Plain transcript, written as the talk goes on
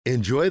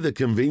Enjoy the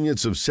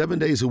convenience of 7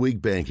 days a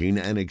week banking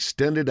and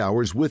extended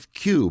hours with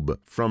Cube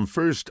from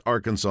First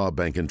Arkansas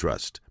Bank and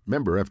Trust.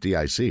 Member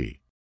FDIC.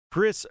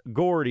 Chris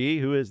Gordy,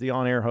 who is the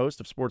on-air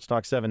host of Sports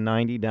Talk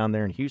 790 down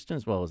there in Houston,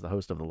 as well as the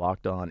host of the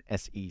Locked On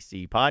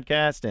SEC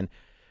podcast. And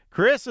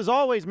Chris, as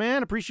always,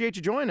 man, appreciate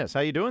you joining us.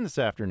 How you doing this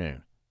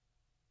afternoon?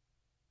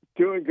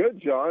 Doing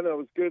good, John. It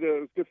was good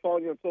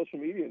following you on social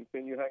media and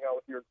seeing you hang out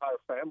with your entire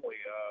family.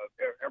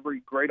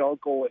 Every great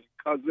uncle and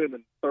cousin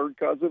and third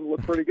cousin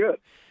looked pretty good.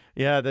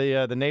 Yeah,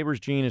 the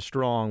neighbor's gene is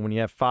strong. When you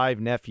have 5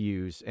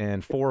 nephews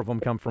and 4 of them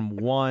come from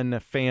one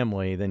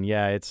family, then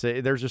yeah,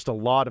 there's just a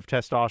lot of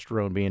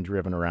testosterone being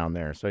driven around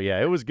there. So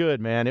yeah, it was good,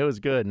 man. It was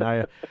good,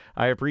 and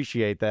I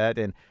appreciate that.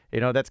 And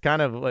that's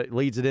kind of what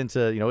leads it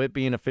into it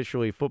being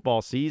officially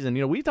football season.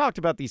 We talked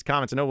about these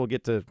comments. I know we'll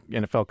get to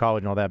NFL,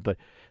 college, and all that, but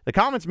the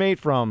comments made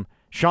from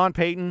Sean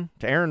Payton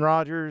to Aaron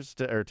Rodgers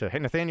to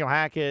Nathaniel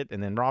Hackett,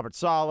 and then Robert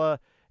Saleh,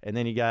 and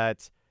then you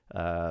got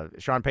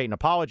Sean Payton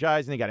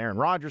apologizing. You got Aaron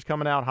Rodgers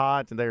coming out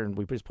hot, and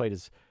we just played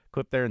his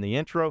clip there in the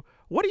intro.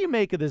 What do you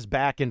make of this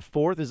back and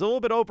forth? Is it a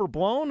little bit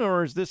overblown,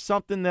 or is this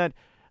something that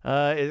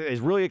is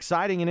really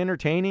exciting and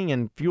entertaining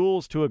and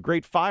fuels to a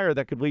great fire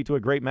that could lead to a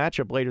great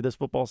matchup later this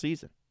football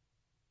season?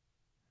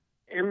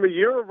 In the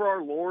year of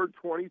our Lord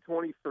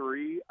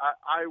 2023,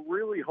 I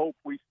really hope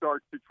we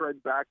start to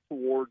trend back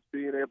towards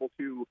being able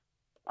to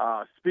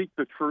speak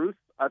the truth.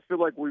 I feel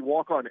like we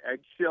walk on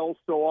eggshells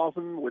so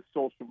often with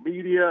social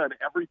media and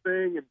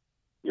everything, and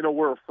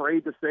we're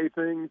afraid to say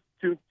things.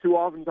 Too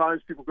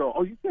oftentimes people go,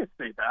 "Oh, you can't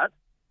say that,"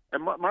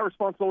 and my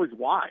response is always,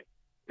 "Why?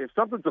 If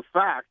something's a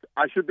fact,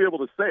 I should be able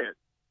to say it."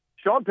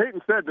 Sean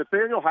Payton said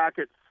Nathaniel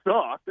Hackett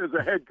sucked as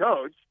a head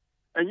coach,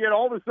 and yet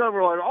all of a sudden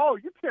we're like, "Oh,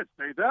 you can't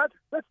say that.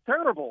 That's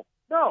terrible."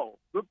 No,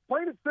 the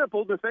plain and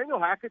simple, Nathaniel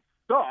Hackett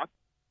sucked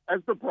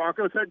as the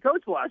Broncos head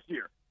coach last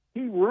year.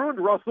 He ruined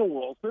Russell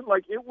Wilson.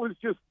 It was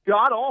just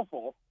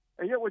god-awful.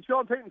 And yet when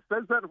Sean Payton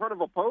says that in front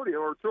of a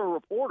podium or to a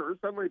reporter,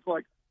 suddenly it's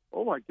like,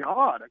 oh, my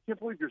God, I can't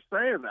believe you're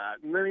saying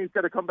that. And then he's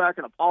got to come back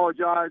and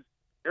apologize.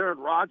 Aaron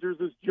Rodgers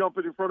is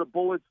jumping in front of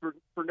bullets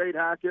for Nate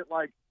Hackett.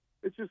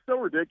 It's just so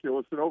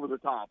ridiculous and over the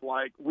top.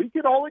 We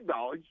can all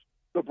acknowledge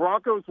the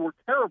Broncos were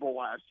terrible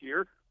last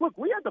year. Look,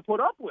 we had to put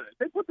up with it.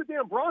 They put the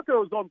damn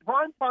Broncos on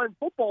primetime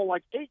football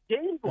 8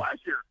 games last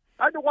year.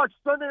 I had to watch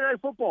Sunday Night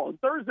Football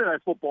and Thursday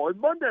Night Football and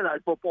Monday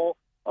Night Football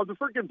of the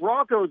freaking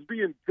Broncos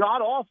being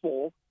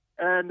god-awful,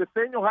 and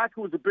Nathaniel Hackett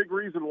was a big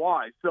reason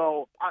why.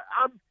 So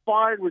I'm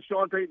fine with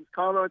Sean Payton's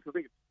comments. I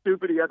think it's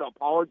stupid he had to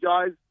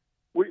apologize.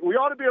 We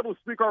ought to be able to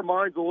speak our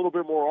minds a little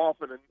bit more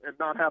often and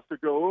not have to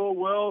go, oh,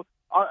 well,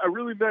 I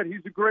really meant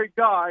he's a great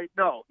guy.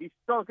 No, he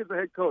stunk as a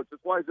head coach.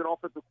 That's why he's an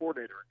offensive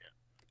coordinator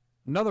again.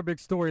 Another big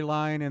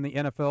storyline in the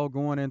NFL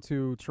going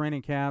into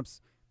training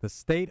camps, the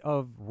state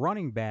of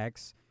running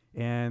backs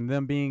and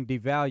them being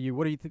devalued.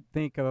 What do you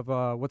think of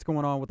what's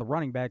going on with the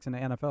running backs in the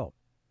NFL?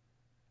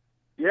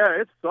 Yeah,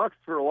 it sucks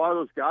for a lot of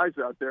those guys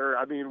out there.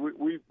 I mean,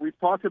 we've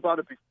talked about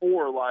it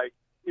before.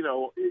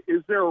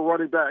 Is there a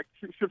running back?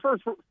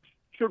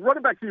 Should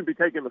running backs even be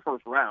taken in the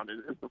first round?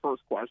 Is the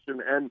first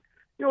question. And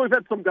we've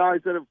had some guys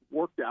that have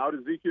worked out.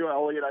 Ezekiel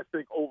Elliott, I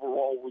think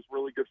overall was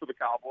really good for the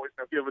Cowboys.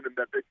 Now, giving him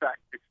that big fat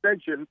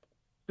extension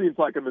seems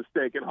like a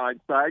mistake in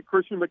hindsight.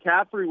 Christian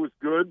McCaffrey was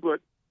good,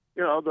 but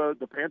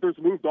the Panthers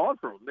moved on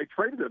from him. They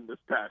traded him this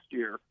past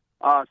year.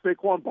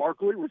 Saquon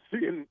Barkley was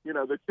seeing,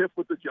 the tiff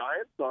with the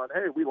Giants on,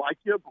 hey, we like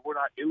you, but we're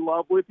not in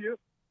love with you.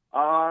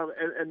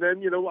 And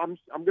then,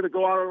 I'm going to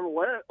go out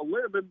on a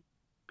limb and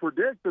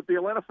predict that the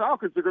Atlanta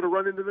Falcons are going to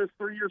run into this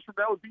 3 years from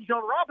now with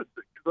Bijan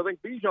Robinson, because I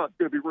think Bijan's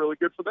going to be really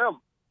good for them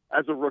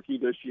as a rookie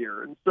this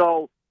year. And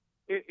so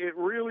it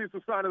really is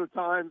a sign of the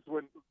times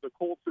when the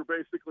Colts are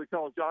basically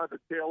telling Jonathan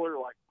Taylor,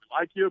 we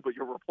like you, but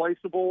you're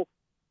replaceable.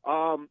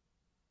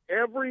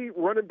 Every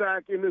running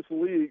back in this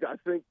league, I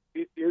think,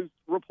 is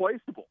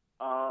replaceable.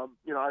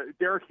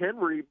 Derrick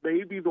Henry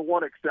may be the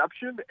one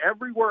exception.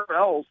 Everywhere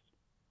else,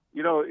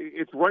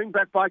 it's running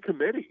back by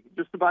committee.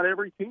 Just about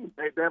every team.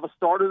 They have a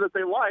starter that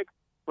they like,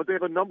 but they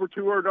have a number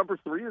 2 or a number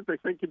 3 that they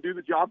think can do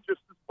the job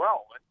just as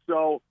well. And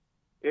so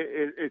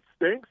it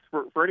stinks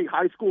for any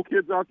high school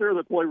kids out there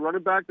that play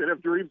running back that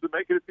have dreams of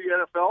making it to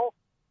the NFL.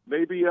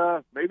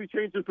 Maybe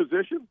change the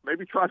position.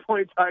 Maybe try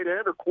playing tight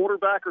end or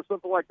quarterback or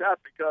something like that,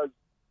 because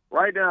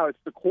right now it's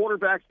the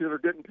quarterbacks that are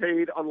getting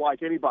paid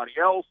unlike anybody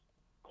else.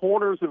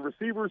 Corners and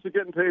receivers are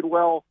getting paid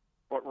well,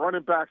 but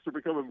running backs are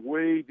becoming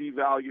way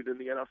devalued in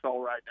the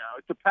NFL right now.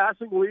 It's a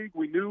passing league.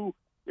 We knew,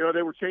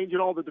 they were changing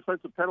all the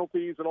defensive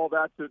penalties and all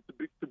that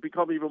to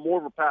become even more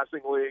of a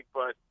passing league.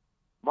 But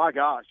my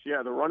gosh,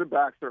 yeah, the running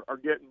backs are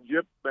getting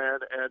gypped, man.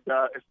 And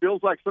it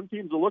feels like some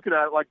teams are looking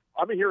at it. Like,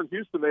 I'm here in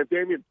Houston, they have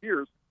Dameon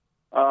Pierce,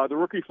 the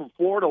rookie from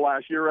Florida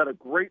last year, had a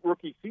great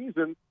rookie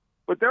season.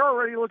 But they're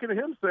already looking at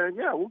him saying,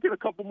 yeah, we'll get a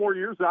couple more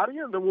years out of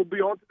you, and then we'll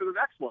be on to the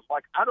next one.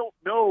 I don't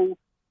know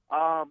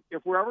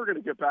if we're ever going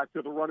to get back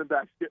to the running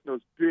backs getting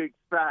those big,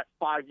 fat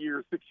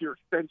 5-year, 6-year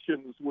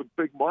extensions with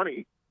big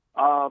money.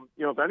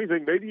 If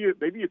anything,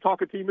 maybe you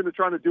talk a team into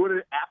trying to do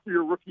it after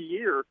your rookie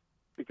year,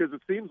 because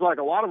it seems like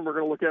a lot of them are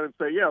going to look at it and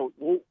say, yeah,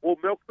 we'll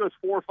milk this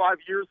 4 or 5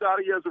 years out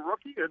of you as a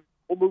rookie, and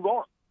we'll move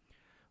on.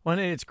 Well,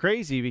 and it's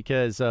crazy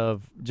because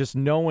of just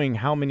knowing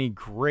how many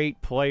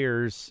great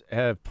players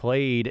have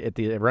played at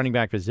the running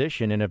back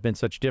position and have been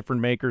such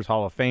different makers,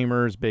 Hall of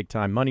Famers,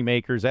 big-time money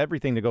makers,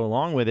 everything to go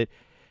along with it.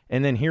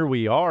 And then here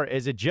we are.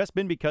 Has it just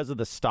been because of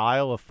the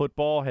style of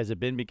football? Has it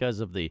been because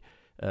of the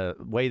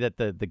way that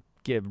the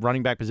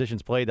running back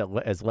position's played that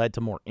has led to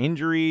more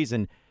injuries,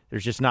 and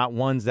there's just not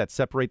ones that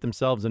separate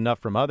themselves enough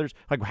from others?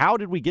 Like, how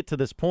did we get to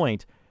this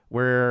point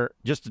where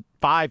just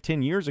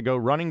 5-10 years ago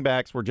running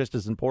backs were just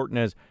as important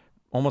as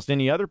almost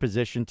any other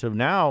position, to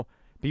now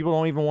people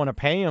don't even want to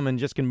pay them and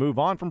just can move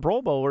on from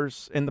Pro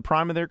Bowlers in the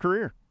prime of their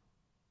career?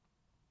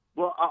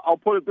 Well, I'll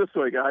put it this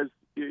way, guys.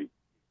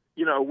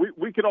 You know,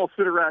 we could all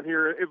sit around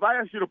here. If I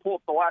asked you to pull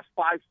up the last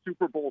 5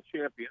 Super Bowl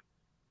champions,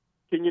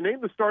 can you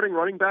name the starting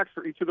running backs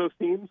for each of those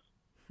teams?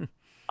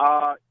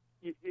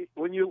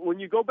 When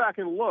you go back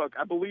and look,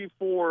 I believe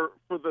for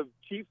the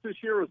Chiefs this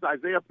year was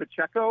Isaiah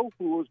Pacheco,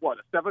 who was,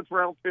 a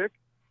 7th-round pick.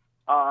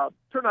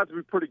 Turned out to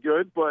be pretty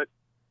good, but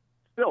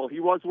still, he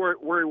was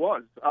where he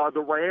was.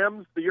 The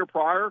Rams the year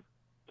prior,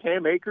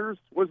 Cam Akers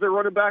was their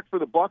running back. For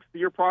the Bucs the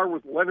year prior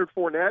was Leonard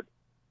Fournette.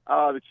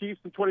 The Chiefs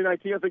in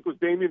 2019, I think, was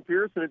Dameon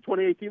Pierce. And in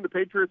 2018, the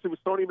Patriots, it was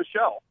Sony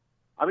Michel.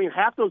 I mean,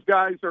 half those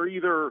guys are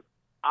either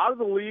out of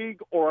the league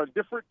or on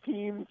different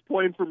teams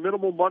playing for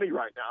minimal money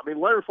right now. I mean,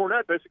 Leonard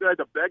Fournette basically had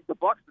to beg the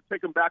Bucs to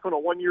take him back on a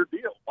 1-year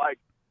deal. Like,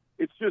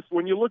 it's just,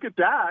 when you look at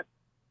that,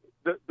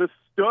 the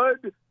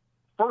stud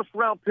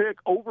first-round pick,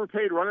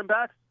 overpaid running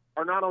backs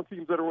are not on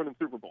teams that are winning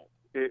Super Bowl.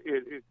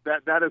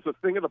 That is a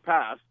thing of the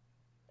past.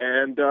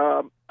 And,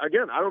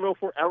 again, I don't know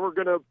if we're ever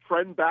going to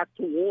trend back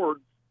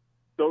towards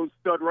those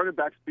stud running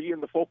backs being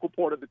the focal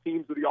point of the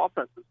teams of the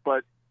offenses.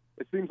 But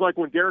it seems like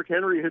when Derrick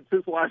Henry hits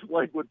his last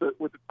leg with the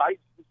Titans,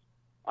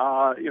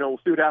 we'll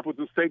see what happens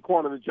with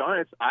Saquon and the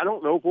Giants. I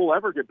don't know if we'll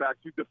ever get back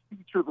to the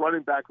featured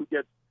running back who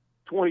gets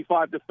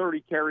 25 to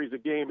 30 carries a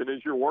game and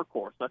is your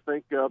workhorse. I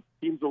think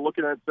teams are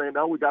looking at it saying,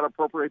 no, we got to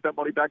appropriate that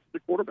money back to the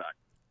quarterback.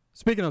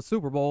 Speaking of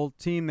Super Bowl,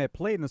 team that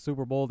played in the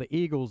Super Bowl, the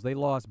Eagles, they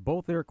lost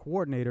both their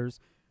coordinators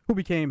who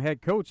became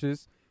head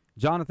coaches,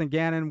 Jonathan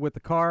Gannon with the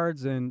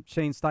Cards and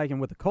Shane Steichen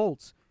with the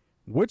Colts.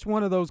 Which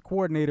one of those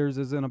coordinators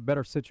is in a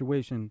better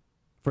situation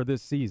for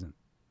this season?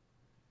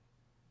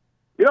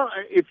 You know,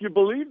 if you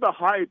believe the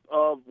hype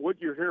of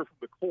what you're hearing from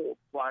the Colts,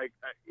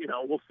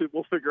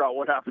 we'll figure out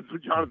what happens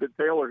with Jonathan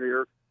Taylor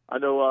here. I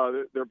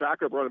know their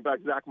backup running back,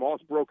 Zach Moss,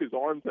 broke his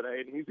arm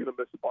today, and he's going to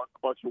miss a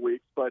bunch of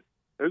weeks. But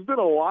there's been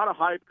a lot of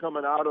hype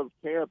coming out of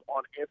camp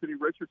on Anthony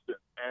Richardson.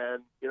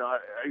 And, I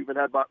even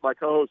had my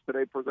co-host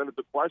today presented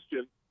the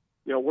question,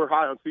 we're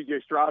high on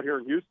C.J. Stroud here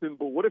in Houston,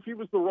 but what if he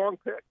was the wrong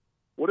pick?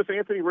 What if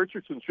Anthony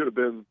Richardson should have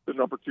been the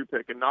number 2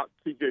 pick and not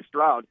C.J.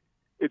 Stroud?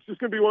 It's just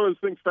going to be one of those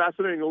things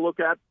fascinating to look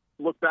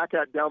back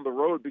at down the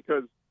road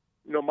because,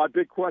 my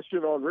big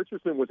question on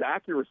Richardson was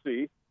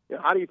accuracy.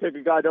 How do you take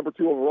a guy number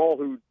 2 overall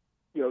who,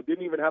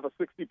 didn't even have a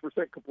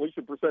 60%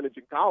 completion percentage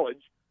in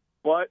college,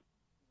 but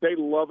they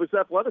love his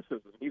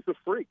athleticism. He's a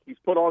freak. He's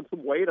put on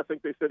some weight. I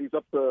think they said he's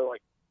up to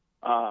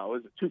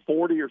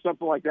 240 or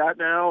something like that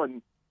now,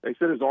 and they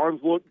said his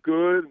arms look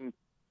good. And,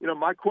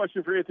 my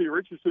question for Anthony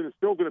Richardson is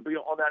still going to be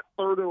on that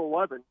 3rd and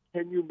 11.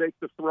 Can you make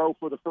the throw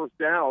for the first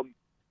down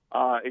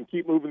and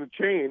keep moving the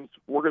chains?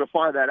 We're going to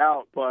find that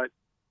out. But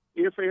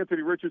if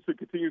Anthony Richardson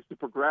continues to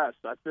progress,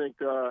 I think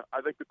the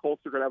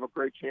Colts are going to have a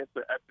great chance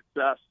at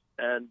success.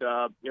 And,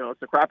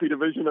 it's a crappy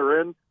division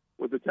they're in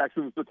with the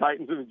Texans, the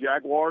Titans, and the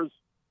Jaguars.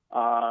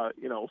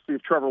 We'll see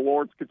if Trevor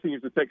Lawrence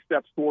continues to take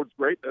steps towards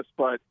greatness.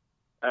 But,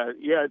 I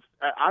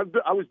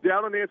was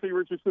down on Anthony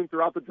Richardson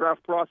throughout the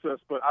draft process,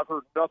 but I've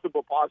heard nothing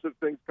but positive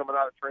things coming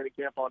out of training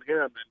camp on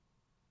him.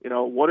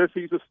 And, what if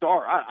he's a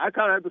star? I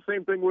kind of had the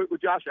same thing with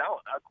Josh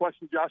Allen. I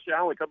questioned Josh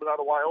Allen coming out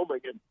of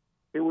Wyoming, and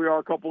here we are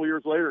a couple of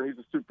years later, and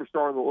he's a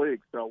superstar in the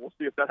league. So we'll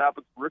see if that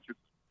happens for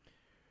Richardson.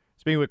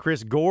 Speaking with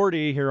Chris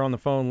Gordy here on the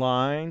phone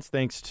lines,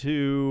 thanks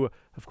to,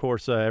 of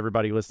course,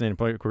 everybody listening.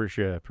 Of course,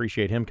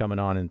 appreciate him coming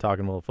on and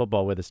talking a little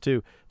football with us,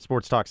 too.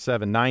 Sports Talk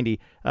 790.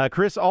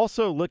 Chris,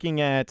 also looking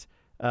at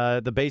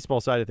the baseball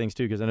side of things,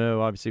 too, because I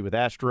know, obviously, with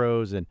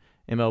Astros and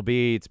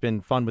MLB, it's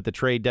been fun with the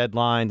trade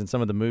deadlines and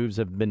some of the moves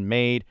have been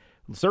made.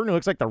 It certainly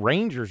looks like the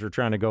Rangers are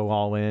trying to go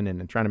all in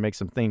and trying to make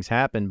some things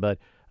happen. But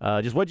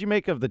just what did you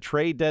make of the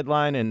trade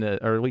deadline and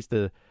or at least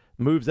the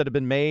moves that have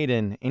been made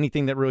and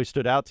anything that really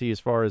stood out to you as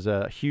far as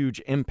a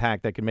huge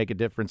impact that could make a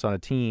difference on a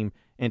team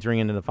entering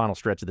into the final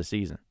stretch of the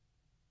season?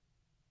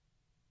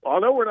 Well, I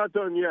know we're not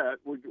done yet.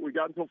 We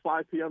got until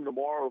 5 p.m.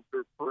 tomorrow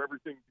for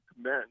everything to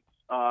commence.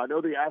 I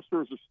know the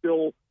Astros are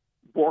still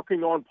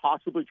working on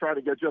possibly trying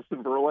to get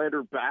Justin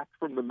Verlander back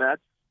from the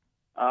Mets.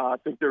 I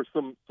think there's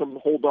some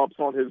holdups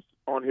on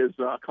his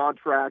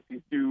contract.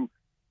 He's due,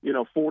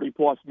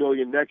 $40+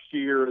 million next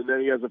year, and then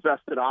he has a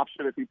vested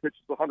option if he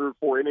pitches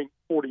 140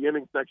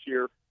 innings next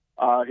year.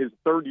 His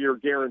 3rd year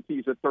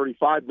guarantees at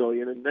 $35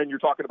 million, and then you're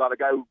talking about a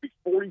guy who would be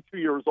 42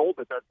 years old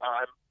at that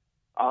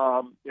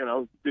time.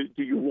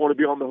 Do you want to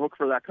be on the hook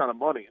for that kind of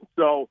money? And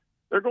so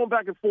they're going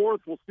back and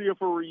forth. We'll see if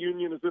a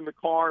reunion is in the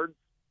cards.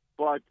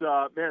 But,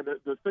 man,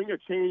 the thing that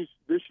changed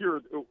this year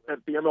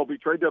at the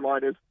MLB trade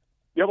deadline is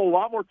you have a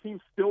lot more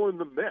teams still in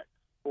the mix.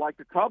 Like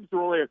the Cubs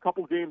are only a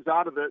couple games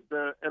out of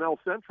the NL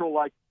Central.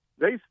 Like,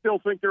 they still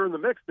think they're in the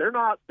mix. They're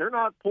not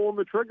pulling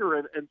the trigger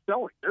and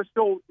selling. They're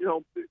still,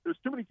 there's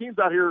too many teams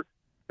out here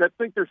that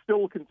think they're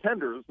still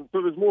contenders. And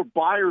so there's more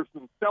buyers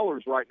than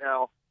sellers right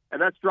now.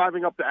 And that's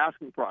driving up the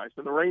asking price.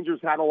 And the Rangers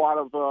had a lot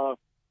of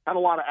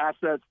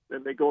assets,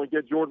 and they go and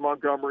get Jordan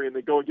Montgomery, and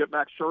they go and get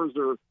Max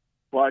Scherzer.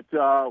 But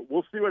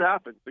we'll see what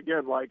happens.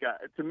 Again,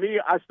 to me,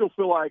 I still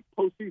feel like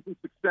postseason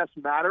success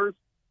matters,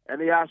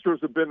 and the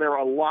Astros have been there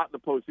a lot in the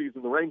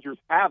postseason. The Rangers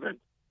haven't.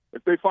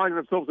 If they find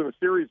themselves in a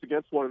series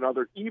against one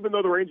another, even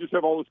though the Rangers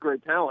have all this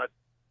great talent,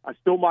 I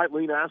still might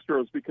lean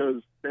Astros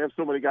because they have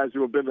so many guys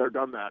who have been there,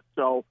 done that.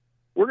 So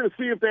we're going to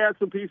see if they add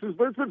some pieces,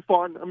 but it's been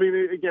fun. I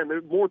mean, again,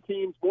 more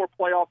teams, more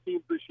playoff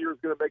teams this year is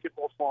going to make it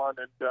more fun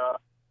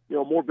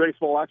and, more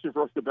baseball action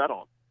for us to bet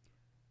on.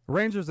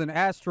 Rangers and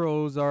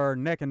Astros are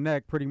neck and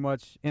neck pretty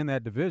much in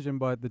that division,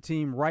 but the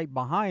team right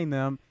behind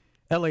them,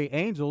 LA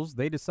Angels,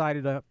 they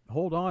decided to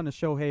hold on to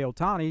Shohei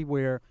Ohtani,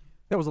 where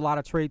there was a lot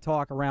of trade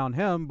talk around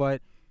him,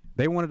 but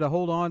they wanted to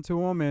hold on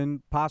to him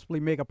and possibly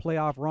make a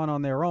playoff run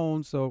on their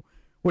own. So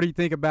what do you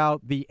think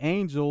about the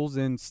Angels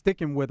and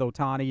sticking with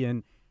Ohtani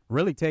and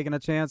really taking a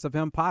chance of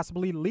him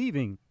possibly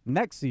leaving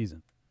next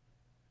season?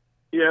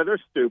 Yeah,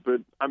 they're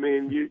stupid. I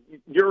mean,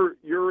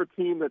 you're a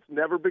team that's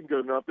never been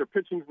good enough. Their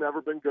pitching's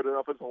never been good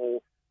enough as a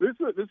whole. This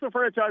is a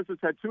franchise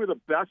that's had two of the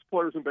best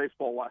players in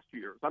baseball last 2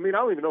 years. I mean, I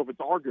don't even know if it's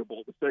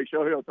arguable to say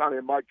Shohei Ohtani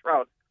and Mike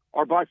Trout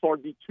are by far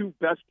the two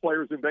best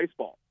players in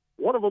baseball.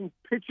 One of them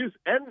pitches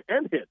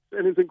and hits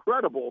and is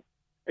incredible,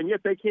 and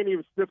yet they can't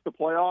even sniff the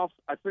playoffs.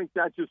 I think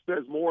that just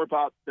says more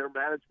about their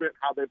management,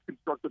 how they've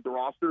constructed the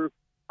roster.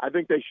 I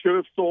think they should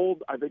have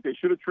sold. I think they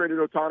should have traded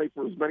Ohtani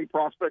for as many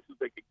prospects as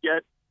they could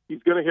get.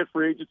 He's going to hit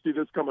free agency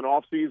this coming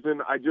off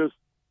season.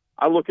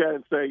 I look at it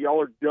and say,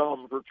 y'all are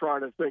dumb for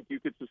trying to think you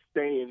could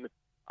sustain.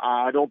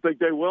 I don't think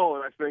they will,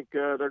 and I think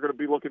they're going to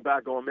be looking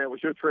back going, man, we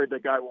should have traded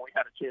that guy when we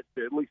had a chance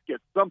to at least get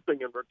something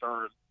in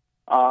return.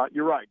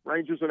 You're right.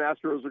 Rangers and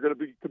Astros are going to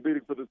be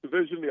competing for this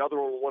division. The other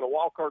one will win a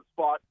wild card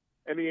spot,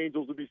 and the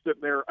Angels will be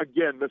sitting there,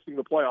 again, missing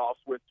the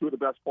playoffs with two of the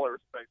best players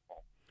in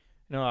baseball.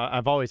 No,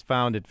 I've always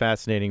found it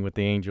fascinating with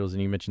the Angels,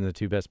 and you mentioned the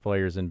two best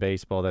players in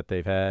baseball that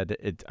they've had.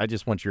 I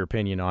just want your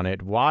opinion on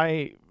it.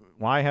 Why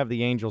have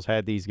the Angels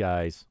had these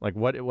guys? Like,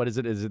 what is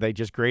it? Is it they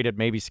just great at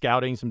maybe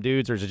scouting some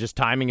dudes, or is it just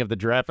timing of the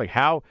draft? Like,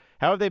 how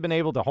have they been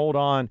able to hold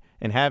on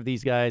and have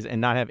these guys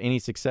and not have any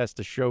success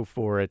to show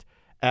for it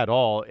at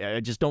all? I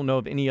just don't know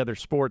of any other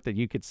sport that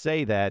you could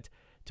say that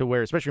to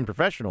where, especially in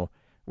professional,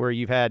 where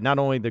you've had not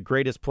only the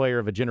greatest player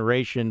of a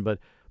generation, but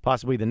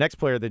possibly the next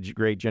player of the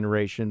great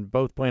generation,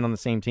 both playing on the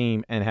same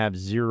team and have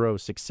zero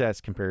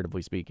success,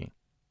 comparatively speaking.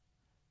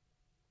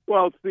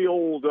 Well, it's the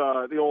old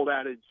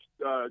adage,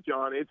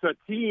 John. It's a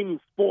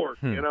team sport.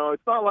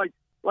 It's not like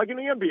in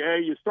the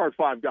NBA, you start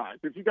five guys.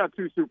 If you got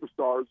two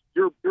superstars,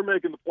 you're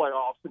making the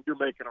playoffs and you're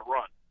making a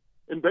run.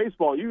 In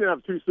baseball, you can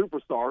have two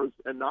superstars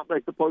and not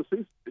make the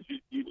postseason.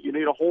 You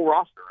need a whole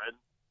roster. And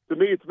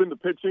to me, it's been the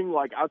pitching,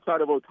 like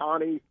outside of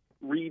Ohtani,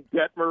 Reed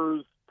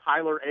Detmers,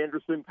 Tyler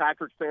Anderson,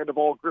 Patrick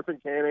Sandoval, Griffin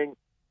Canning.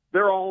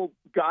 They're all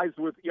guys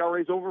with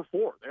ERAs over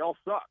 4. They all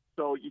suck.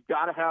 So you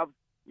got to have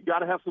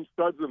some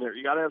studs in there.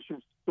 You got to have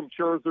some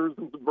Scherzers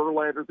and some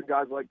Verlanders and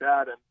guys like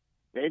that. And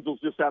the Angels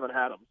just haven't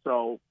had them.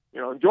 So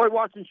enjoy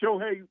watching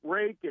Shohei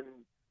rake and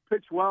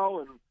pitch well,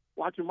 and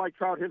watching Mike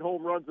Trout hit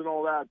home runs and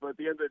all that. But at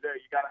the end of the day,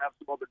 you got to have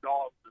some other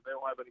dogs, and they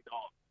don't have any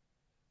dogs.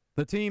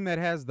 The team that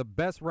has the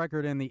best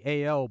record in the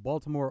AL,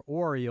 Baltimore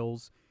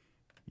Orioles.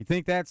 You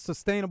think that's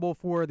sustainable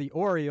for the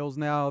Orioles?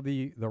 Now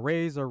the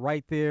Rays are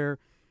right there,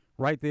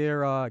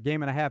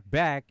 game and a half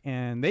back,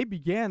 and they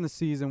began the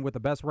season with the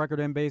best record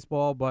in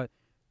baseball, but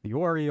the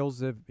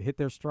Orioles have hit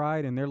their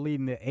stride, and they're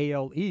leading the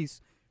AL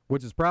East,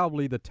 which is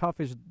probably the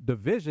toughest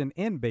division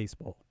in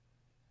baseball.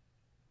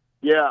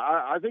 Yeah,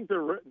 I think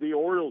the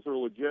Orioles are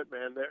legit,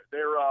 man.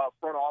 Their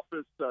front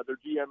office, their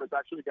GM is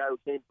actually the guy who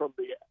came from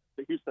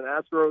the Houston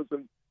Astros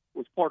and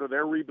was part of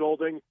their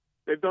rebuilding.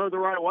 They've done it the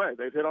right way.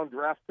 They've hit on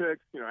draft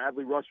picks.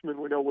 Adley Rutschman,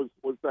 we know,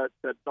 was that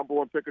number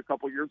one pick a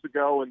couple years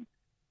ago, and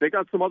they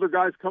got some other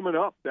guys coming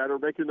up that are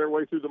making their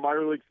way through the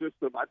minor league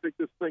system. I think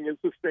this thing is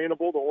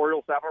sustainable. The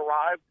Orioles have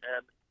arrived,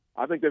 and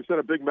I think they've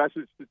sent a big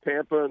message to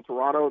Tampa and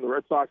Toronto and the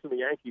Red Sox and the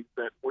Yankees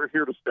that we're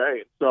here to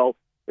stay. So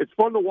it's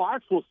fun to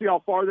watch. We'll see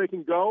how far they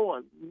can go.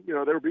 And, they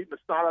were beating the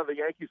snot out of the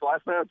Yankees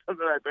last night on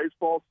Sunday Night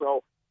Baseball.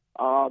 So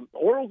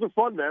Orioles are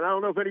fun, man. I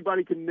don't know if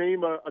anybody can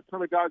name a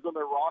ton of guys on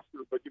their roster,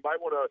 but you might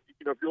want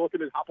to, if you're looking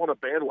to hop on a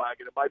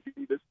bandwagon, it might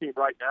be this team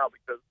right now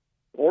because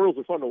the Orioles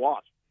are fun to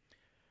watch.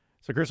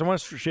 So, Chris, I want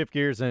to shift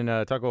gears and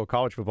talk about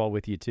college football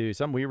with you, too.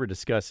 Something we were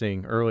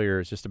discussing earlier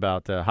is just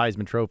about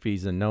Heisman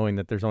trophies and knowing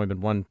that there's only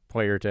been one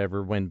player to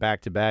ever win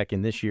back-to-back.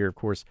 And this year, of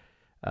course,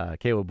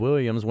 Caleb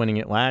Williams, winning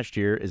it last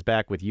year, is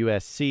back with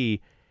USC.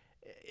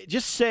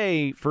 Just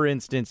say, for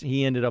instance,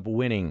 he ended up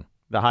winning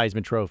the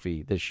Heisman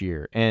Trophy this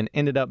year and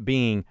ended up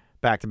being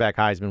back-to-back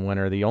Heisman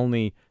winner,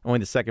 only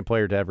the second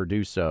player to ever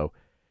do so.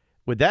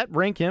 Would that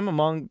rank him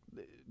among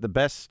the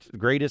best,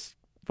 greatest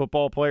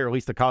football player, or at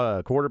least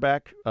the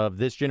quarterback of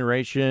this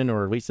generation,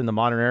 or at least in the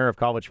modern era of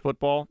college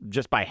football,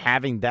 just by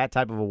having that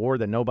type of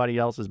award that nobody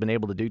else has been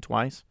able to do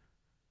twice?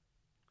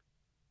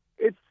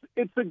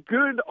 It's a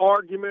good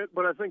argument,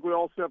 but I think we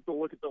also have to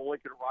look at the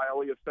Lincoln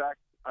Riley effect.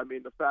 I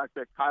mean, the fact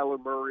that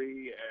Kyler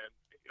Murray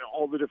and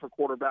all the different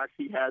quarterbacks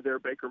he had there,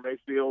 Baker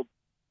Mayfield,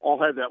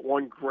 all had that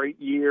one great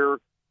year.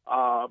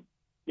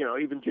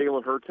 Even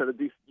Jalen Hurts had a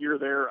decent year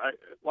there.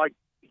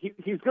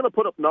 He's going to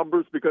put up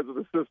numbers because of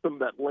the system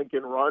that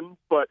Lincoln runs,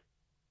 but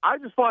I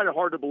just find it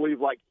hard to believe.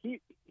 He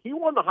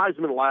won the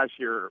Heisman last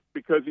year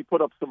because he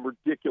put up some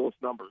ridiculous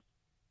numbers.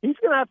 He's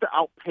going to have to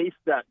outpace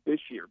that this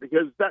year,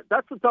 because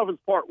that's the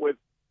toughest part with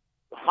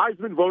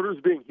Heisman voters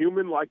being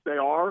human like they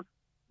are.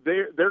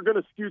 They're going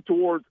to skew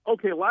towards,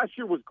 okay, last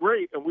year was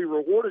great and we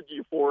rewarded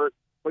you for it,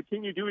 but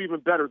can you do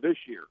even better this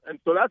year? And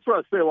so that's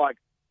what I say,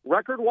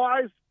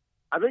 record-wise,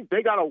 I think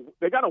they got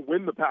to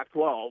win the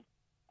Pac-12.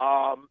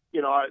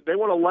 They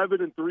won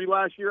 11-3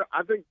 last year.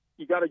 I think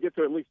you got to get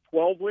to at least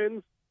 12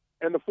 wins,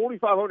 and the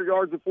 4,500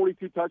 yards and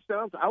 42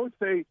 touchdowns, I would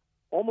say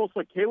almost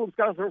like Caleb's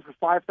got to throw for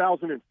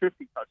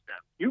 5,050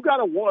 touchdowns. You got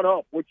to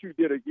one-up what you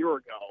did a year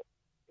ago.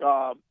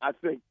 I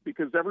think,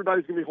 because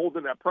everybody's going to be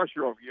holding that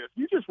pressure over you. If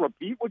you just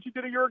repeat what you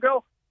did a year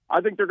ago,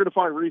 I think they're going to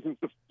find reasons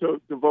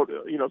to vote,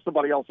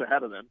 somebody else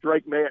ahead of them.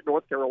 Drake May at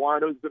North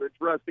Carolina is an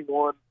interesting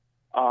one.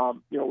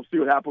 We'll see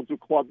what happens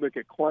with Klubnik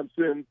at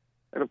Clemson.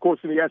 And, of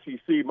course, in the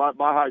SEC, my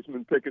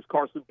Heisman pick is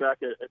Carson Beck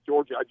at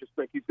Georgia. I just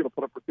think he's going to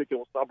put up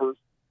ridiculous numbers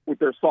with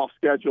their soft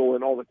schedule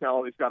and all the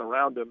talent he's got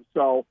around him.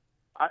 So,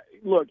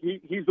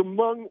 he's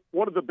among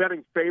one of the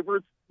betting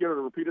favorites, to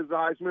repeat his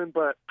Heisman.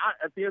 But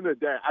at the end of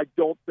the day, I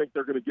don't think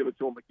they're going to give it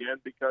to him again,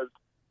 because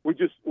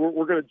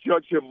we're going to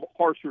judge him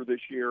harsher this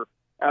year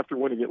after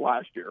winning it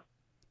last year.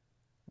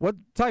 What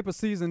type of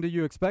season do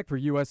you expect for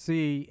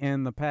USC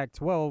in the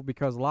Pac-12?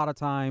 Because a lot of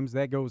times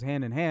that goes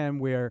hand in hand,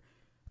 where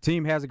a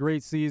team has a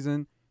great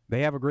season,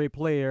 they have a great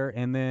player,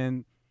 and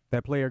then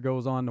that player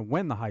goes on to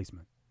win the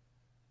Heisman.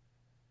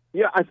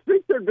 Yeah, I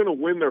think they're going to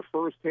win their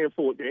first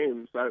handful of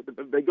games.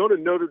 They go to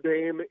Notre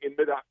Dame in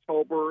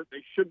mid-October.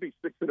 They should be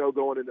 6-0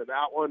 going into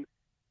that one.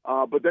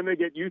 But then they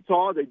get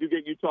Utah. They do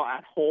get Utah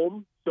at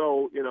home.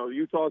 So,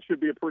 Utah should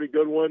be a pretty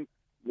good one.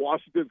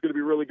 Washington's going to be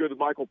really good with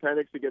Michael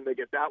Penix. Again, they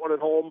get that one at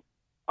home.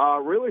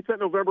 Really, it's that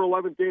November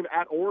 11th game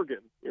at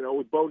Oregon,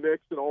 with Bo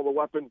Nix and all the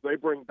weapons they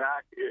bring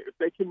back. If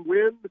they can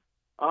win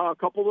a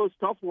couple of those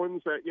tough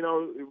ones that,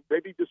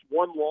 maybe just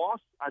one loss,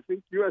 I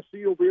think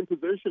USC will be in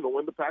position to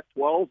win the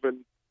Pac-12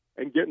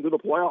 and get into the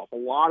playoff. A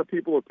lot of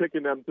people are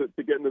picking them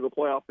to get into the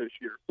playoff this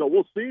year. So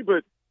we'll see,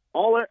 but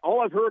all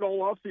I've heard all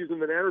offseason,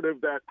 the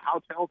narrative that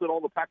how talented all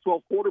the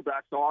Pac-12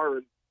 quarterbacks are,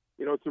 and,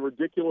 it's a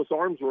ridiculous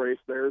arms race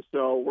there.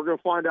 So we're going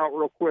to find out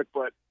real quick,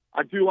 but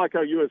I do like how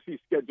USC's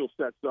schedule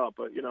sets up.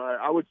 But,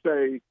 I would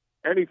say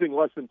anything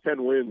less than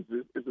 10 wins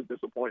is a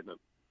disappointment.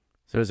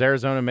 So does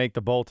Arizona make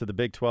the bowl to the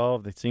Big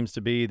 12? That seems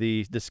to be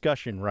the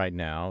discussion right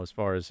now as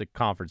far as the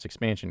conference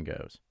expansion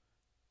goes.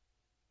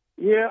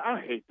 Yeah, I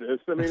hate this.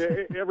 I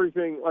mean,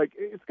 everything,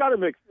 it's got to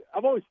make –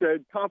 I've always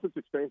said conference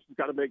expansion's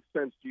got to make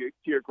sense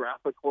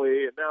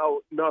geographically, and now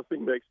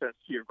nothing makes sense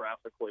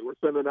geographically. We're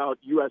sending out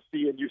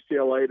USC and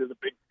UCLA to the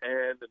Big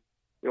Ten,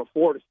 and,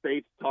 Florida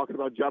State's talking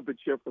about jumping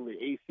ship from the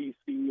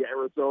ACC,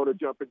 Arizona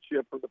jumping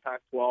ship from the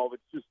Pac-12.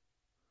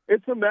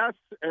 It's a mess,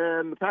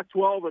 and the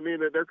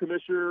Pac-12, their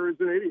commissioner is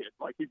an idiot.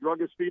 He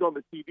drug his feet on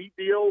the TV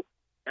deal.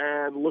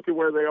 And look at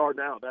where they are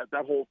now.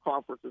 That whole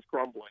conference is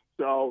crumbling.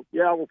 So,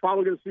 yeah, we're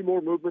probably going to see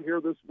more movement here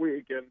this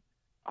week. And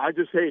I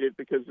just hate it,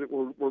 because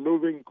we're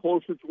moving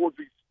closer towards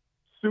these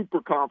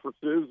super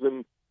conferences.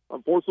 And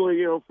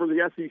unfortunately, for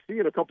the SEC,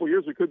 in a couple of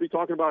years, we could be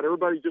talking about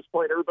everybody just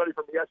playing everybody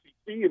from the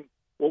SEC, and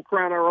we'll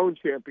crown our own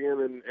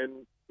champion.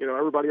 And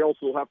everybody else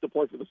will have to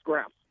play for the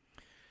scraps.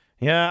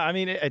 Yeah,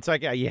 it's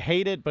you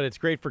hate it, but it's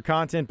great for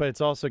content, but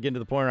it's also getting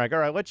to the point where all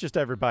right, let's just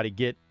everybody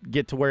get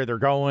to where they're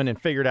going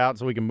and figure it out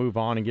so we can move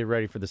on and get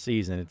ready for the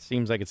season. It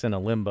seems like it's in a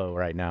limbo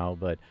right now,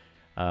 but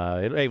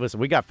hey, listen,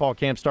 we got fall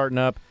camp starting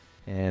up,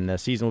 and the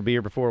season will be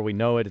here before we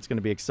know it. It's going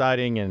to be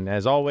exciting, and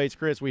as always,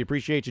 Chris, we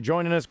appreciate you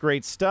joining us.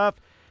 Great stuff.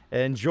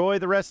 Enjoy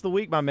the rest of the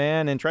week, my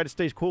man, and try to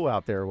stay cool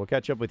out there. We'll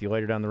catch up with you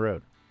later down the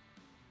road.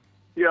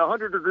 Yeah,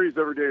 100 degrees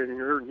every day, and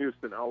you're here in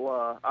Houston.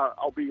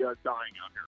 I'll be dying out here.